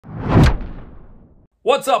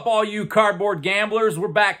What's up, all you cardboard gamblers? We're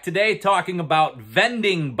back today talking about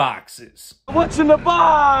vending boxes. What's in the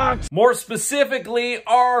box? More specifically,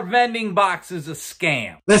 are vending boxes a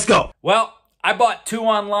scam? Let's go. Well, I bought two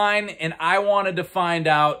online and I wanted to find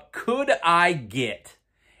out, could I get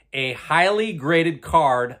a highly graded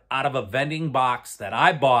card out of a vending box that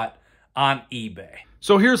I bought on eBay?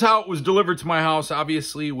 So here's how it was delivered to my house.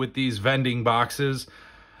 Obviously, with these vending boxes,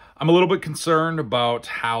 I'm a little bit concerned about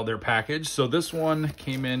how they're packaged. So this one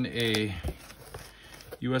came in a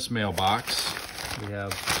US mailbox. We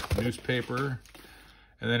have newspaper.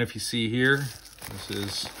 And then if you see here, this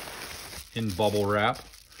is in bubble wrap.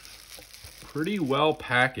 Pretty well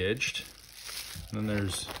packaged. And then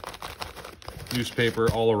there's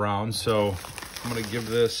newspaper all around. So I'm gonna give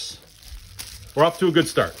this, we're off to a good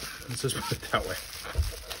start. Let's just put it that way.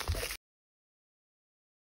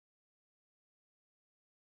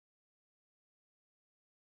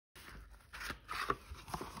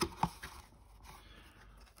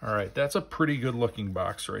 All right, that's a pretty good looking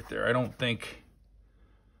box right there. I don't think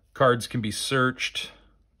cards can be searched,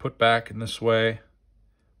 put back in this way,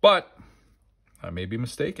 but I may be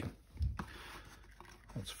mistaken.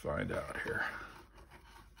 Let's find out here.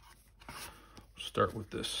 Start with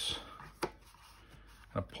this.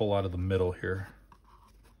 I'll pull out of the middle here.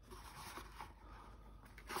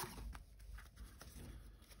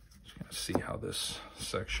 Just gonna see how this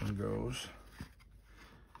section goes.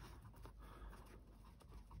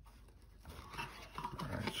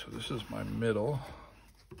 So this is my middle,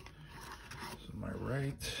 this is my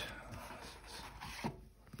right.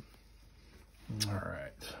 All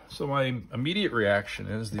right, so my immediate reaction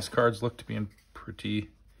is these cards look to be in pretty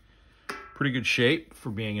good shape for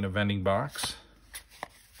being in a vending box.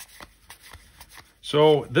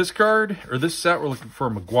 So this card, or this set, we're looking for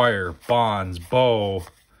McGwire, Bonds, Bo,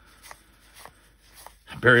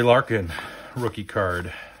 Barry Larkin, rookie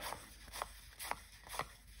card.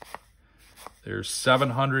 There's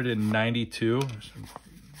 792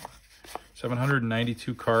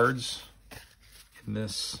 cards in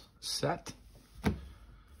this set.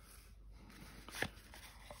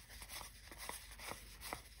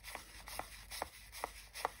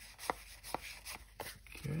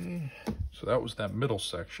 Okay, so that was that middle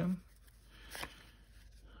section.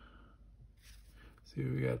 See,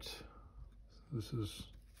 we got, this is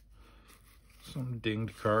some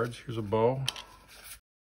dinged cards. Here's a bow.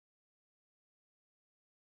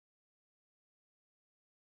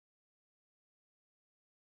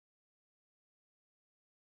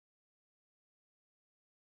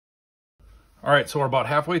 All right, so we're about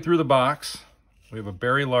halfway through the box. We have a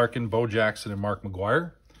Barry Larkin, Bo Jackson, and Mark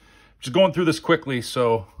McGwire. Just going through this quickly,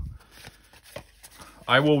 so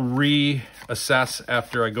I will reassess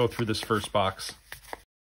after I go through this first box.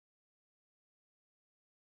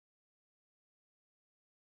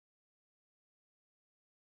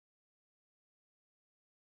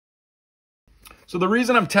 So the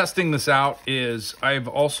reason I'm testing this out is I've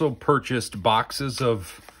also purchased boxes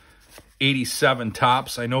of 87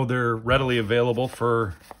 tops. I know they're readily available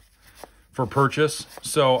for purchase.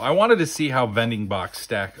 So I wanted to see how vending boxes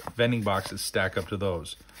stack up to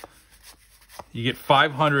those. You get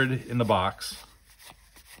 500 in the box.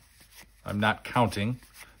 I'm not counting,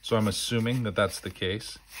 so I'm assuming that that's the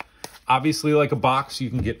case. Obviously, like a box,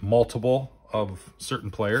 you can get multiple of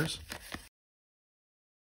certain players.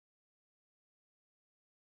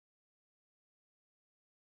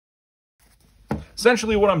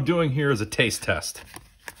 Essentially what I'm doing here is a taste test.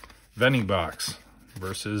 Vending box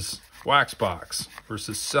versus wax box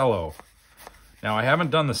versus cello. Now I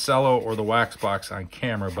haven't done the cello or the wax box on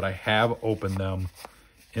camera, but I have opened them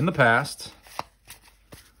in the past.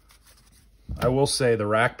 I will say the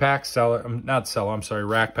rack packs,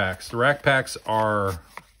 rack packs. The rack packs are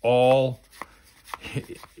all,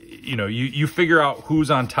 you know, you figure out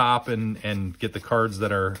who's on top and get the cards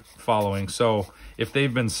that are following. So if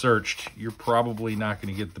they've been searched, you're probably not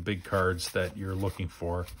going to get the big cards that you're looking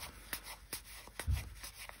for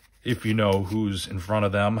if you know who's in front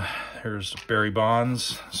of them. There's Barry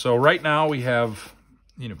Bonds. So right now we have,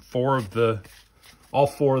 you know, all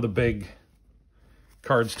four of the big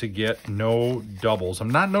cards to get. No doubles.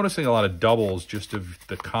 I'm not noticing a lot of doubles just of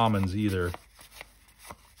the commons either.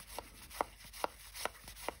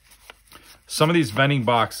 Some of these vending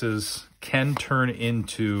boxes can turn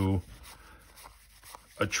into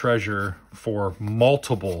a treasure for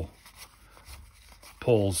multiple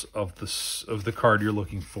pulls of the card you're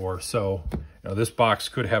looking for. So, you know, this box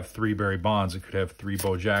could have 3 Barry Bonds. It could have 3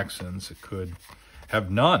 Bo Jacksons. It could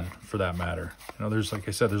have none, for that matter. You know, there's, like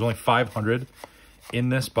I said, there's only 500 in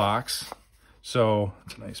this box. So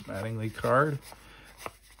it's a nice Mattingly card.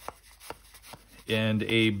 And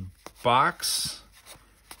a box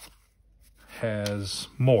has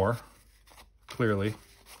more, clearly,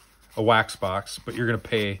 a wax box, but you're going to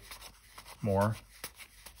pay more.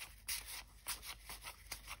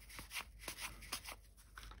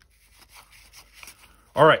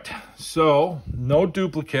 All right, so no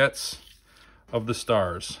duplicates of the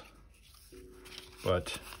stars.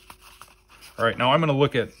 But all right, now I'm going to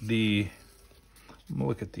look at the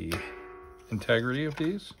integrity of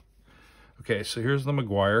these. Okay, so here's the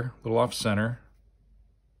McGwire, a little off center.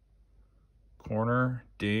 Corner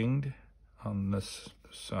dinged on this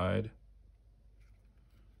side.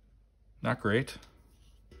 Not great.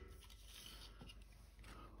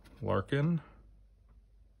 Larkin.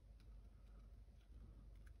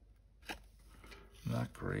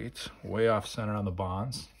 Not great. Way off center on the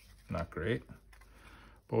bonds. Not great.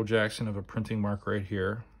 Bo Jackson have a printing mark right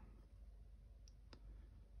here.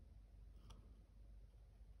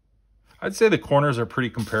 I'd say the corners are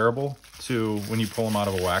pretty comparable to when you pull them out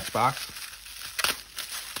of a wax box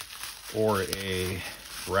or a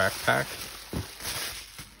rack pack.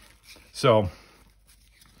 So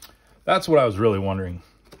that's what I was really wondering.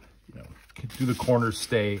 You know, do the corners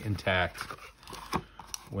stay intact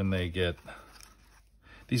when they get...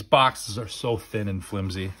 These boxes are so thin and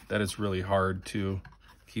flimsy that it's really hard to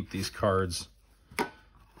keep these cards,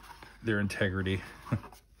 their integrity.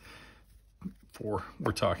 We're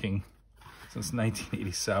talking since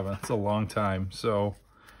 1987. It's a long time. So,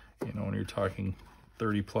 you know, when you're talking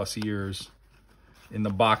 30 plus years in the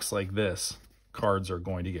box like this, cards are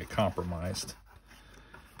going to get compromised.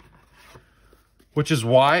 Which is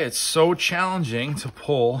why it's so challenging to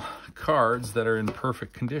pull cards that are in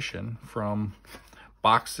perfect condition from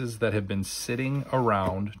boxes that have been sitting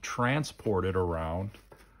around, transported around,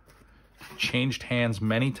 changed hands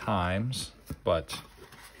many times. But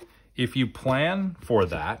if you plan for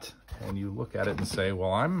that and you look at it and say,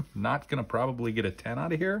 well, I'm not going to probably get a 10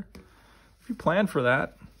 out of here. If you plan for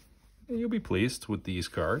that, you'll be pleased with these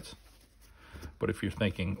cards. But if you're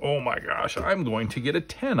thinking, oh my gosh, I'm going to get a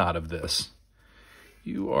 10 out of this,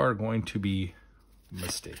 you are going to be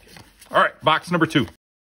mistaken. All right, box number 2.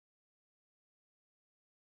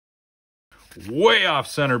 Way off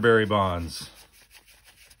center Barry Bonds.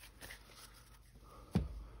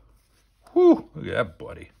 Whew, look at that,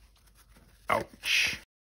 buddy. Ouch.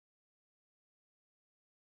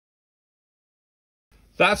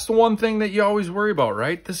 That's the one thing that you always worry about,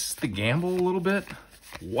 right? This is the gamble a little bit.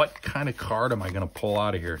 What kind of card am I going to pull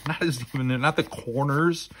out of here? Not the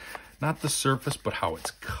corners, not the surface, but how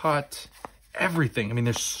it's cut, everything. I mean,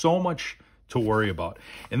 there's so much to worry about.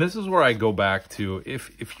 And this is where I go back to,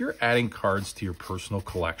 if you're adding cards to your personal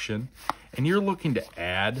collection and you're looking to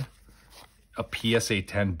add a PSA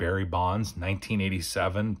 10 Barry Bonds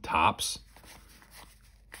 1987 tops,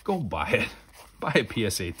 go buy it. Buy a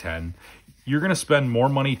PSA 10. You're going to spend more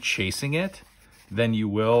money chasing it than you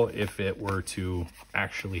will if it were to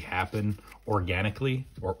actually happen organically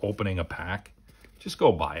or opening a pack. Just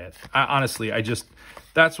go buy it. Honestly,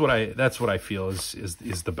 that's what I feel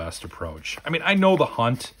is the best approach. I mean, I know the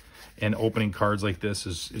hunt and opening cards like this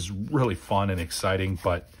is really fun and exciting,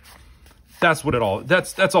 but that's what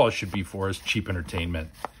that's all it should be for, is cheap entertainment.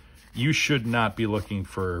 You should not be looking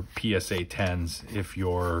for PSA 10s if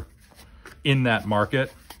you're in that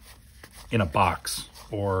market in a box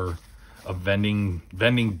or a vending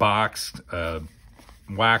box,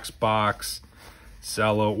 wax box,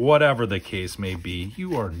 cello, whatever the case may be.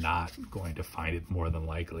 You are not going to find it more than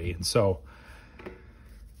likely. And so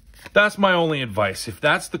that's my only advice. If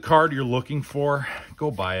that's the card you're looking for,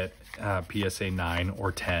 go buy it, PSA 9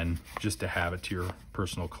 or 10, just to have it to your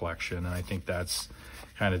personal collection. And I think that's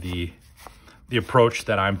kind of the approach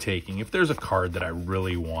that I'm taking. If there's a card that I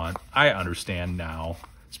really want, I understand now,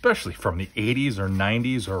 especially from the 80s or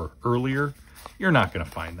 90s or earlier, you're not going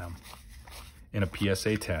to find them in a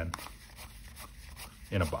PSA 10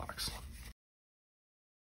 in a box.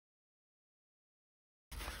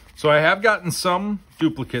 So I have gotten some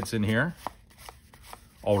duplicates in here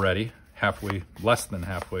already, less than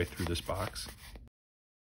halfway through this box.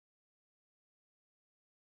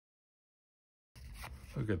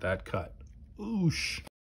 Look at that cut. Oosh.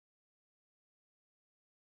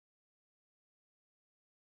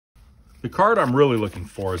 The card I'm really looking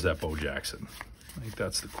for is that Bo Jackson. I think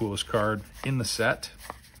that's the coolest card in the set.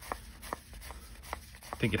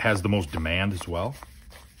 I think it has the most demand as well.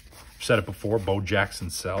 I've said it before, Bo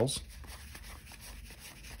Jackson sells.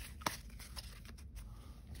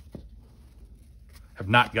 Have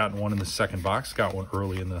not gotten one in the second box. Got one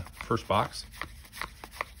early in the first box.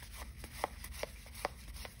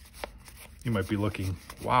 You might be looking,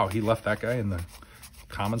 wow, he left that guy in the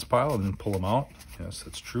commons pile and then pull them out. Yes,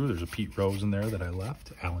 that's true. There's a Pete Rose in there that I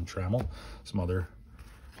left. Alan Trammell, some other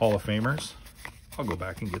Hall of Famers. I'll go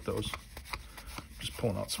back and get those. Just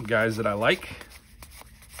pulling out some guys that I like.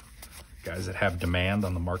 Guys that have demand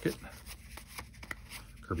on the market.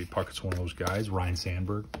 Kirby Puckett's one of those guys. Ryan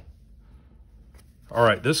Sandberg. All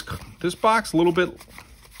right, this box a little bit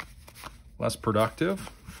less productive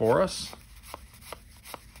for us.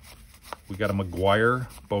 We got a McGwire,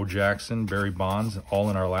 Bo Jackson, Barry Bonds, all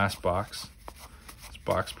in our last box. This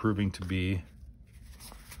box proving to be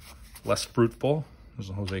less fruitful. There's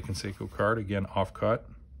a Jose Canseco card, again off cut,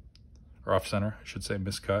 or off center, I should say,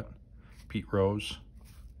 miscut. Pete Rose.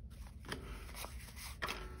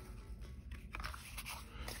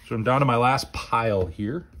 So I'm down to my last pile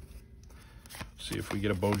here. See if we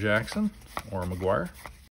get a Bo Jackson or a McGwire.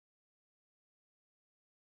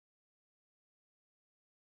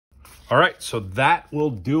 All right, so that will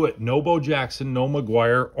do it. No Bo Jackson, no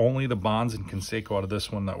McGwire, only the Bonds and Canseco out of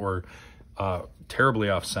this one that were terribly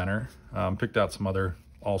off center. Picked out some other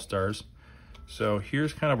all-stars. So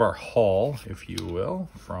here's kind of our haul, if you will,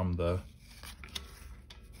 from the...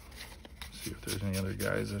 See if there's any other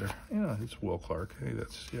guys that are... Yeah, it's Will Clark. Hey,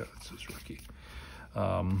 that's his rookie.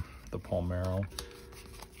 The Palmeiro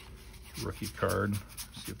rookie card.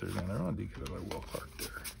 See if there's any other... Oh, you could have a Will Clark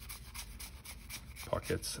there.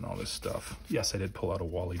 Pockets and all this stuff. Yes, I did pull out a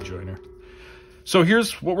Wally Joyner. So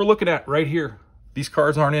here's what we're looking at right here. These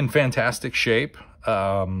cards aren't in fantastic shape.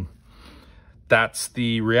 That's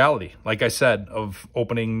the reality. Like I said, of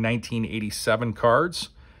opening 1987 cards,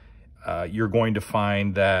 you're going to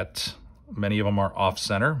find that many of them are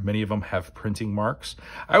off-center. Many of them have printing marks.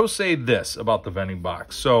 I will say this about the vending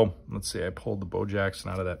box. So let's see, I pulled the Bo Jackson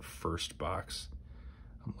out of that first box.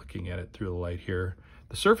 I'm looking at it through the light here.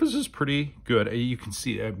 The surface is pretty good. You can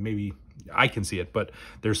see it, maybe I can see it, but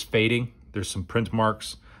there's fading. There's some print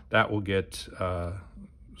marks. That will get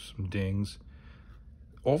some dings.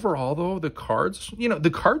 Overall, though, the cards,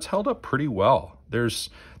 the cards held up pretty well. There's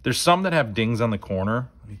some that have dings on the corner.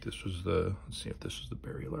 I think this was the, let's see if this was the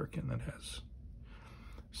Barry Larkin that has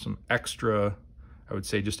some extra, I would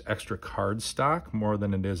say just extra card stock more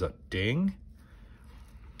than it is a ding.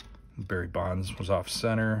 Barry Bonds was off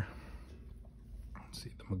center. Let's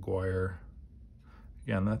see, the McGwire.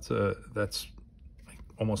 Again, that's like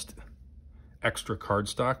almost extra card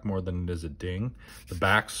stock more than it is a ding. The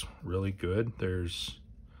back's really good. There's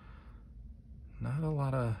not a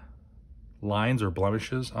lot of lines or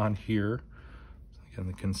blemishes on here. Again,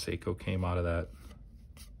 the Canseco came out of that.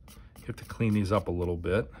 You have to clean these up a little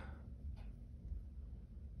bit.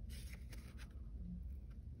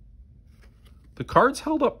 The cards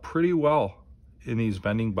held up pretty well in these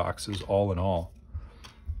vending boxes, all in all.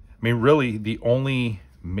 I mean, really, the only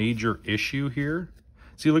major issue here,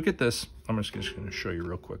 see, look at this. I'm just going to show you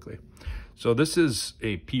real quickly. So this is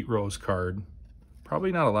a Pete Rose card.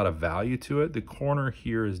 Probably not a lot of value to it. The corner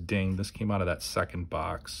here is dinged. This came out of that second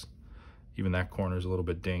box. Even that corner is a little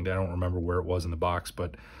bit dinged. I don't remember where it was in the box,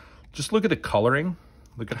 but just look at the coloring.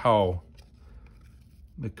 Look at how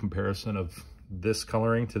the comparison of this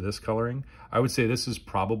coloring to this coloring. I would say this is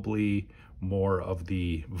probably more of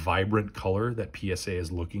the vibrant color that PSA is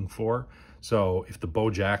looking for. So if the Bo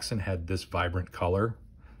Jackson had this vibrant color,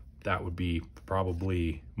 that would be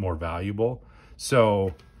probably more valuable.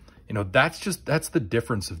 So, that's the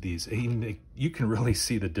difference of these. You can really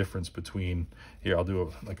see the difference between, here, I'll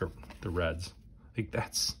do the reds. I think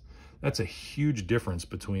that's a huge difference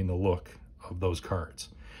between the look of those cards.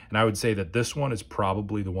 And I would say that this one is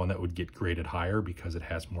probably the one that would get graded higher because it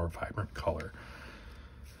has more vibrant color.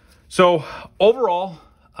 So overall,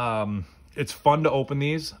 it's fun to open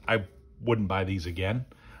these. I wouldn't buy these again.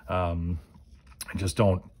 I just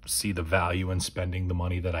don't see the value in spending the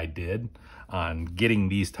money that I did on getting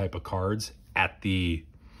these type of cards at the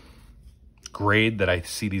grade that I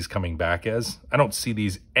see these coming back as. I don't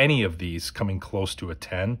see any of these coming close to a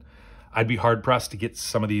 10. I'd be hard pressed to get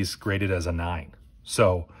some of these graded as a 9.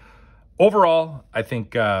 So overall, I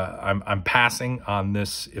think I'm passing on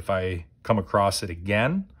this if I come across it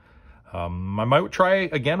again. I might try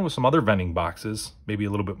again with some other vending boxes, maybe a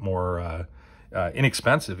little bit more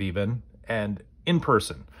inexpensive even, and in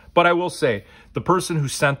person. But I will say, the person who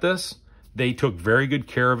sent this, they took very good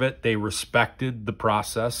care of it. They respected the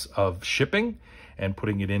process of shipping and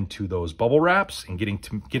putting it into those bubble wraps and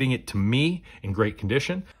getting it to me in great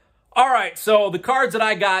condition. All right, so the cards that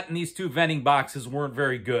I got in these two vending boxes weren't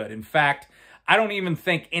very good. In fact, I don't even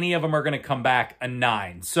think any of them are going to come back a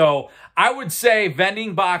 9. So I would say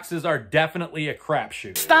vending boxes are definitely a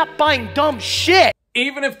crapshoot. Stop buying dumb shit!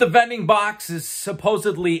 Even if the vending box is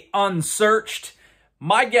supposedly unsearched,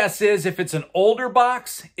 My guess is if it's an older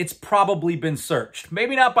box, it's probably been searched.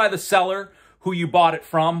 Maybe not by the seller who you bought it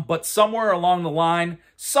from, but somewhere along the line,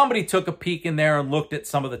 somebody took a peek in there and looked at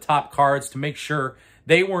some of the top cards to make sure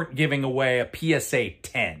they weren't giving away a PSA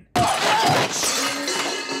 10.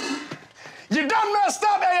 You done messed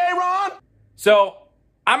up, Aaron! So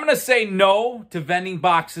I'm going to say no to vending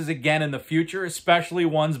boxes again in the future, especially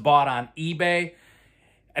ones bought on eBay.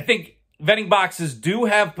 I think vending boxes do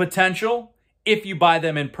have potential if you buy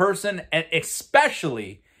them in person, and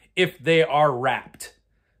especially if they are wrapped.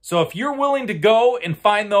 So if you're willing to go and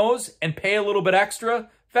find those and pay a little bit extra,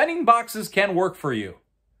 vending boxes can work for you.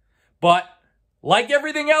 But like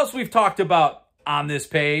everything else we've talked about on this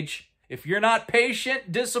page, if you're not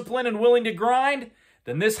patient, disciplined, and willing to grind,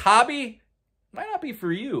 then this hobby might not be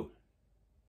for you.